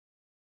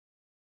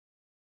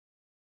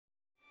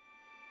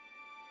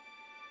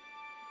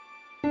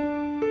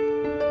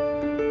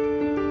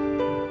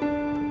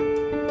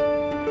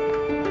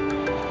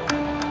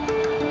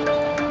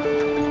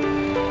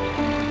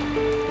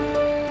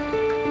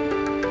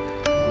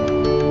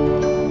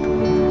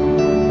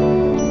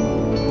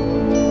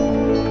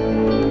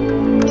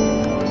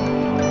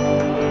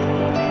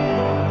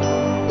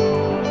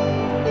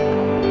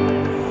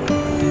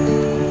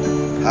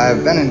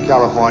I've been in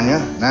California,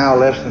 now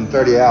less than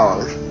 30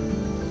 hours,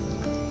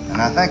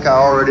 and I think I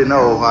already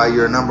know why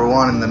you're number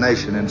one in the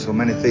nation in so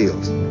many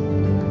fields.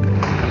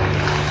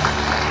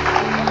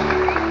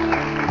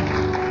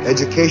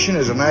 Education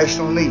is a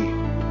national need,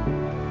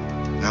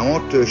 and I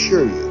want to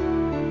assure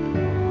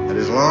you that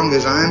as long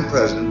as I'm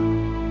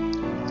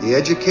president, the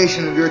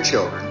education of your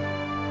children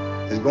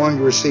is going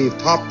to receive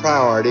top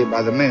priority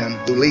by the men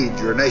who lead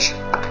your nation.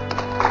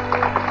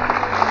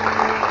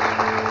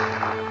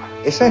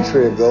 A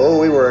century ago,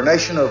 we were a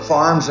nation of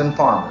farms and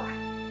farmers.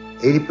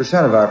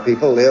 80% of our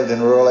people lived in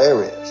rural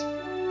areas.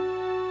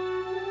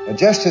 But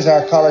just as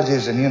our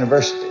colleges and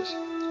universities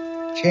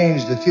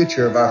changed the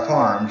future of our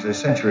farms a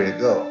century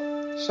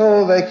ago,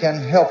 so they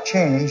can help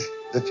change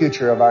the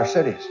future of our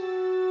cities.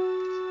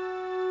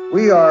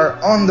 We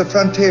are on the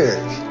frontiers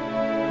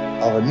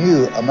of a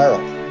new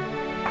America.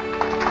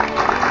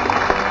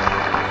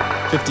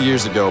 50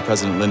 years ago,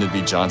 President Lyndon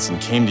B. Johnson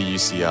came to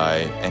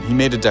UCI and he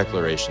made a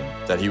declaration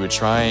that he would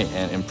try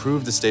and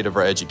improve the state of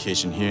our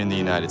education here in the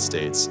United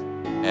States.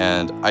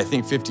 And I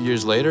think 50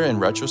 years later, in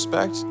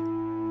retrospect,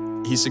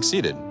 he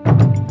succeeded.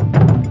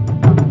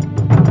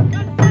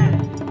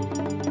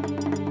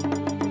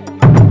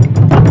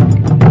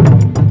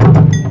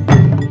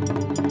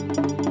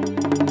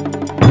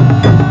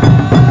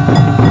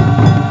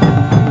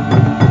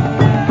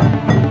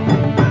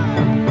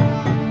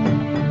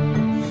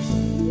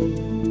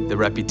 The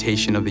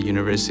reputation of the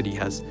university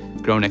has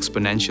grown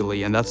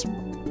exponentially, and that's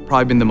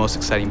probably been the most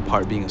exciting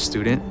part being a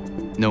student,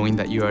 knowing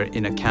that you are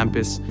in a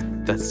campus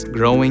that's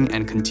growing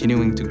and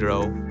continuing to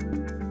grow.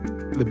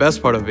 The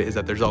best part of it is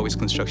that there's always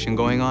construction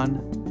going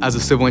on. As a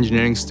civil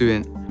engineering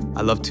student,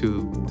 I love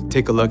to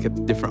take a look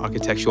at different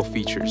architectural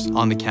features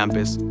on the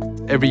campus.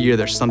 Every year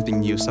there's something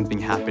new, something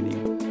happening.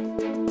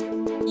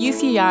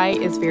 UCI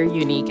is very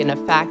unique in the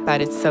fact that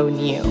it's so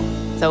new.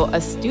 So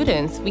as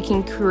students, we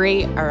can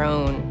create our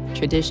own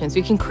traditions,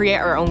 we can create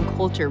our own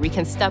culture, we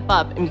can step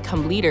up and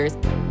become leaders.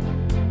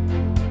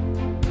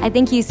 I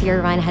think UC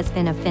Irvine has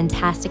been a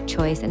fantastic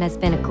choice and has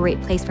been a great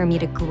place for me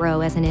to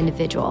grow as an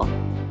individual.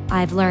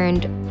 I've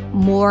learned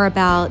more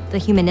about the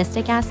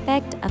humanistic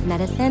aspect of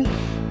medicine,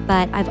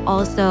 but I've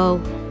also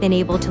been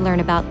able to learn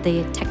about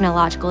the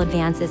technological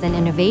advances and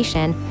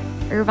innovation.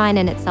 Irvine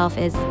in itself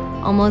is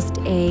almost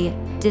a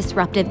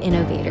disruptive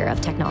innovator of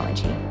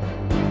technology.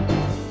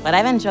 What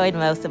I've enjoyed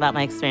most about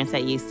my experience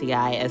at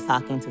UCI is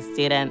talking to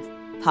students,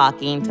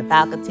 talking to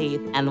faculty,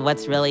 and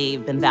what's really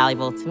been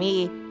valuable to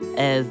me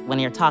is when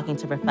you're talking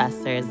to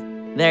professors,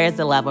 there is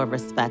a level of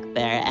respect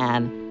there,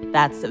 and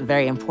that's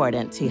very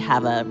important to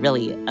have a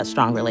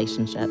strong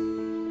relationship.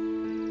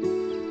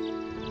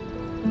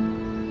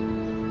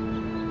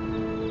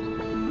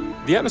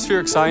 The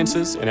atmospheric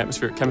sciences and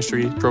atmospheric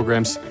chemistry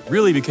programs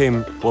really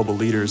became global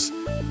leaders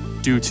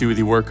due to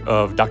the work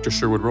of Dr.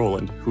 Sherwood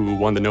Rowland, who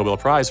won the Nobel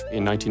Prize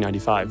in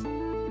 1995.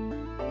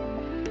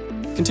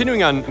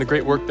 Continuing on the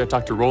great work that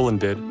Dr. Rowland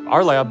did,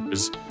 our lab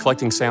is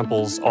collecting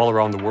samples all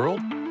around the world,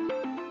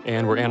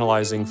 and we're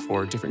analyzing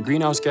for different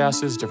greenhouse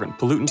gases, different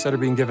pollutants that are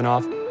being given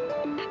off.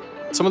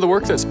 Some of the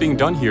work that's being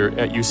done here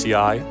at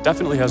UCI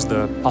definitely has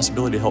the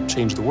possibility to help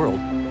change the world.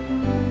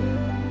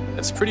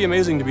 It's pretty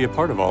amazing to be a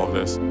part of all of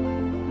this.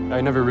 I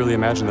never really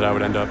imagined that I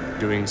would end up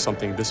doing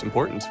something this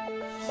important.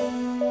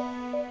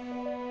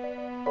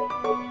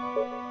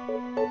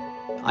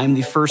 I'm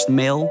the first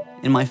male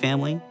in my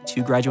family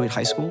to graduate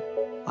high school.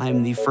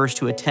 I'm the first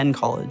to attend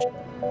college.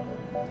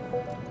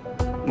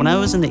 When I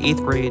was in the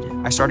 8th grade,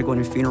 I started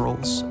going to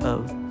funerals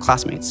of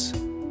classmates.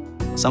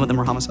 Some of them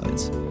were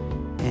homicides.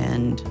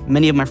 And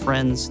many of my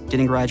friends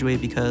didn't graduate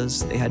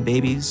because they had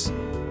babies.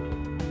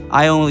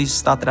 I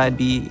always thought that I'd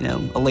be,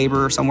 a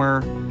laborer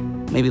somewhere,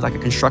 maybe like a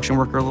construction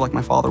worker like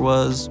my father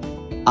was.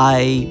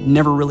 I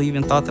never really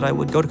even thought that I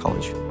would go to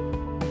college.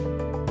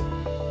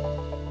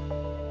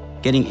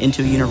 Getting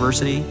into a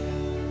university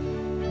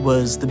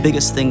was the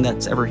biggest thing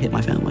that's ever hit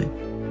my family.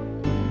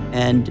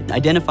 And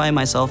identifying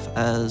myself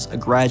as a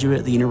graduate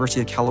at the University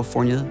of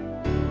California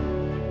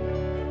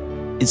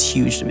is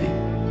huge to me.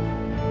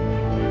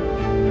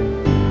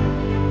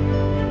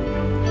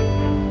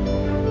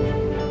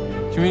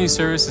 Community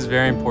service is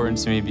very important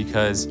to me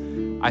because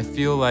I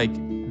feel like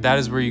that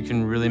is where you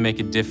can really make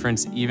a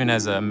difference even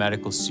as a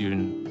medical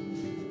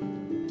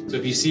student. So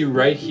if you see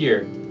right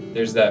here,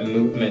 there's that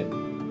movement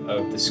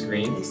of the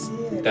screen.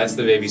 That's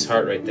the baby's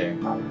heart right there.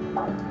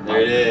 There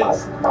it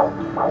is.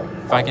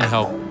 If I can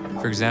help,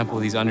 for example,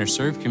 these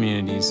underserved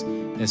communities,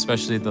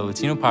 especially the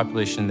Latino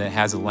population that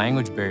has a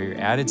language barrier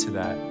added to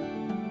that,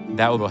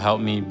 that will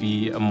help me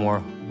be a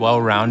more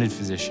well-rounded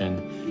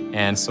physician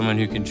and someone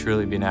who can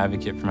truly be an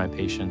advocate for my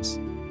patients.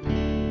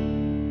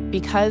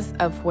 Because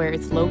of where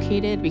it's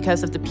located,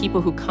 because of the people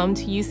who come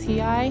to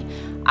UCI,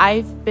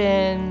 I've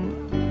been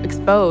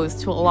exposed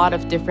to a lot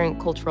of different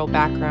cultural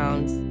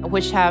backgrounds,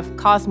 which have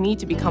caused me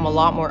to become a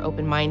lot more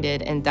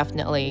open-minded and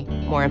definitely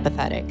more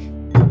empathetic.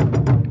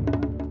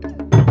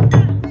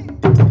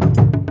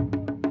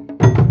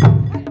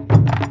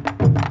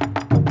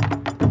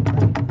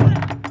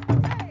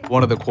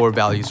 One of the core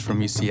values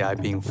from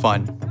UCI being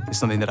fun. is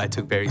something that I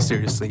took very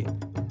seriously.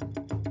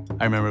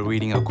 I remember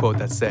reading a quote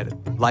that said,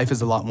 "Life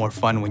is a lot more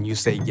fun when you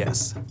say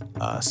yes."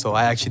 So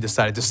I actually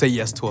decided to say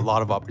yes to a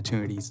lot of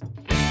opportunities.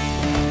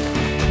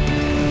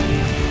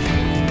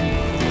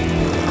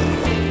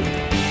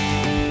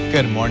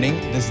 Good morning.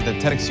 This is the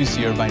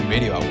TEDxUC Irvine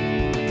Radio Hour.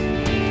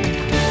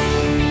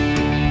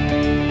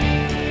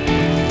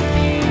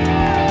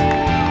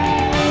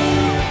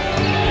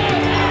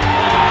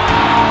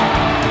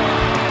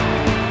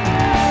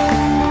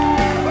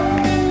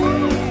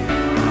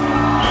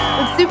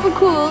 Super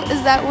cool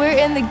is that we're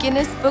in the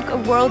Guinness Book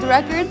of World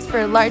Records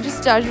for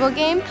largest dodgeball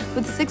game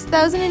with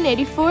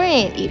 6,084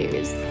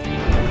 anteaters.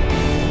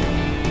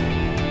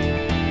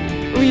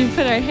 We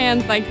put our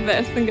hands like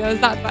this and go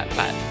zap, zap,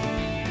 zap.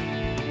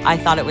 I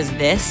thought it was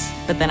this,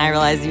 but then I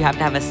realized you have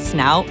to have a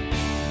snout.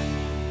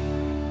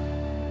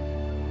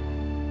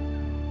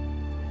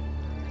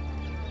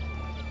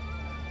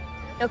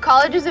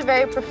 College is a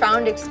very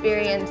profound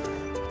experience.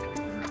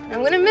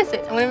 I'm gonna miss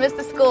it. I'm gonna miss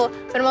the school,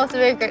 but I'm also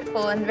very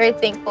grateful and very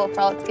thankful for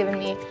all it's given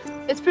me.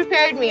 It's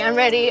prepared me. I'm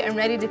ready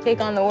to take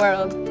on the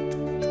world.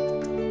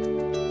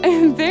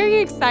 I'm very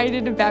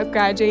excited about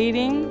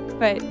graduating,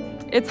 but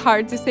it's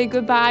hard to say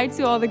goodbye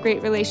to all the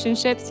great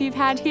relationships you've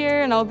had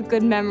here and all the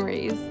good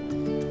memories.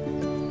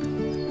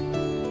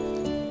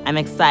 I'm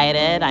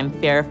excited, I'm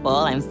fearful,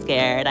 I'm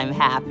scared, I'm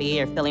happy,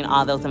 or feeling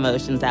all those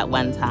emotions at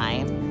one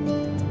time.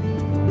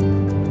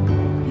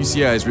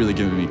 UCI has really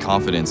given me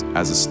confidence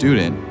as a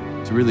student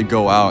to really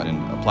go out and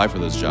apply for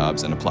those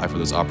jobs and apply for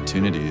those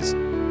opportunities.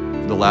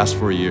 The last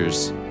 4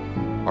 years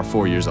are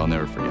 4 years I'll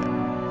never forget.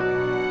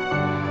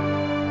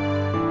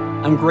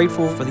 I'm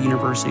grateful for the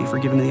university for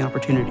giving me the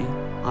opportunity.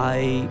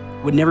 I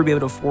would never be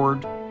able to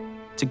afford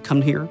to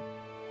come here.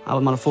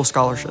 I'm on a full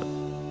scholarship.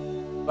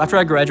 After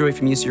I graduate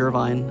from UC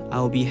Irvine, I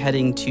will be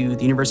heading to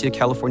the University of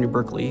California,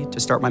 Berkeley to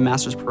start my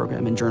master's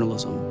program in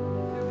journalism.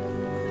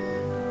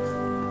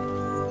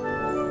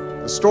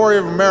 The story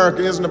of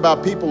America isn't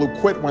about people who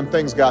quit when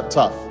things got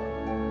tough.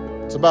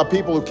 It's about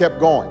people who kept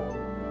going,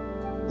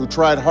 who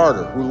tried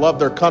harder, who loved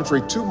their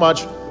country too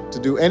much to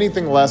do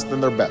anything less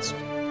than their best.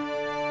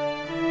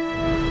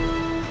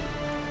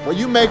 What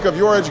you make of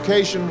your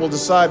education will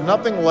decide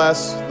nothing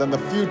less than the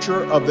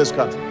future of this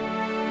country.